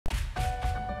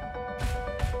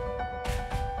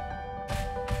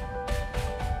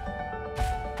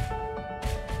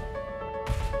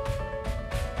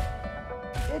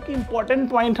Important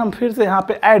point हम फिर से यहाँ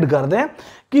पे ऐड कर दें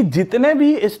कि जितने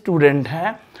भी स्टूडेंट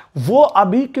हैं वो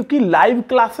अभी, क्योंकि लाइव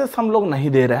क्लासेस हम लोग नहीं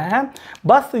दे रहे हैं,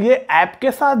 बस ये ऐप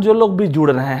के साथ जो लोग भी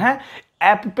जुड़ रहे हैं,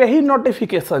 ऐप पे ही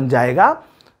नोटिफिकेशन जाएगा,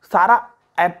 सारा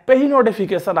ऐप पे ही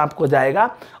नोटिफिकेशन आपको जाएगा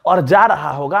और जा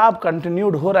रहा होगा। आप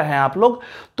कंटिन्यूड हो रहे हैं आप लोग,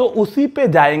 तो उसी पे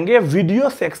जाएंगे, वीडियो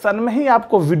सेक्शन में ही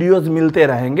आपको वीडियोस मिलते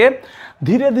रहेंगे।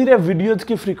 धीरे धीरे वीडियोस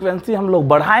की फ्रीक्वेंसी हम लोग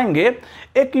बढ़ाएंगे।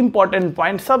 एक इम्पॉर्टेंट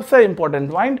पॉइंट, सबसे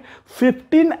इम्पॉर्टेंट पॉइंट,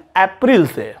 15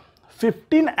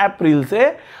 अप्रैल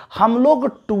से हम लोग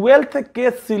 12th के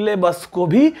सिलेबस को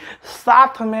भी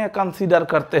साथ में कंसीडर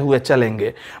करते हुए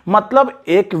चलेंगे। मतलब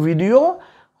एक वीडियो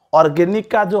ऑर्गेनिक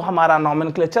का जो हमारा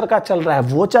नॉमेनक्लेचर का चल रहा है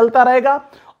वो चलता रहेगा,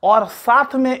 और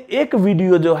साथ में एक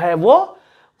वीडियो जो है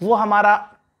वो हमारा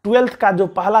 12th का जो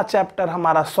पहला चैप्टर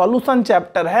हमारा सॉल्यूशन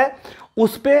चैप्टर है,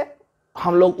 उस पे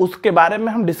हम लोग उसके बारे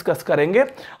में हम डिस्कस करेंगे।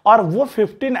 और वो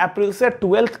 15 अप्रैल से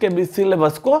 12th के बीच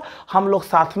सिलेबस को हम लोग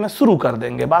साथ में शुरू कर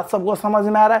देंगे। बात सबको समझ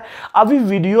में आ रहा है? अभी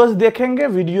वीडियोस देखेंगे,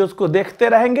 वीडियोस को देखते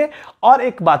रहेंगे। और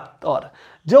एक बात और,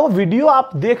 जो वीडियो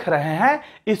आप देख रहे हैं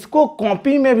इसको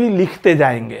कॉपी में भी लिखते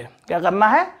जाएंगे। क्या करना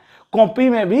है? कॉपी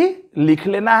में भी लिख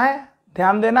लेना है,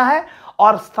 ध्यान देना है,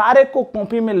 और सारे को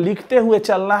कॉपी में लिखते हुए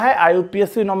चलना है।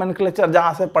 IUPAC नोमेनक्लेचर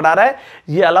जहां से पढ़ा रहा है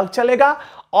ये अलग चलेगा,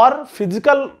 और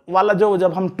फिजिकल वाला जो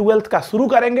जब हम 12th का शुरू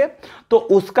करेंगे तो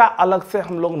उसका अलग से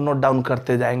हम लोग नोट डाउन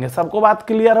करते जाएंगे। सबको बात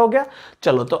क्लियर हो गया?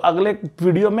 चलो तो अगले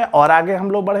वीडियो में और आगे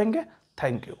हम लोग बढ़ेंगे।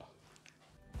 Thank you.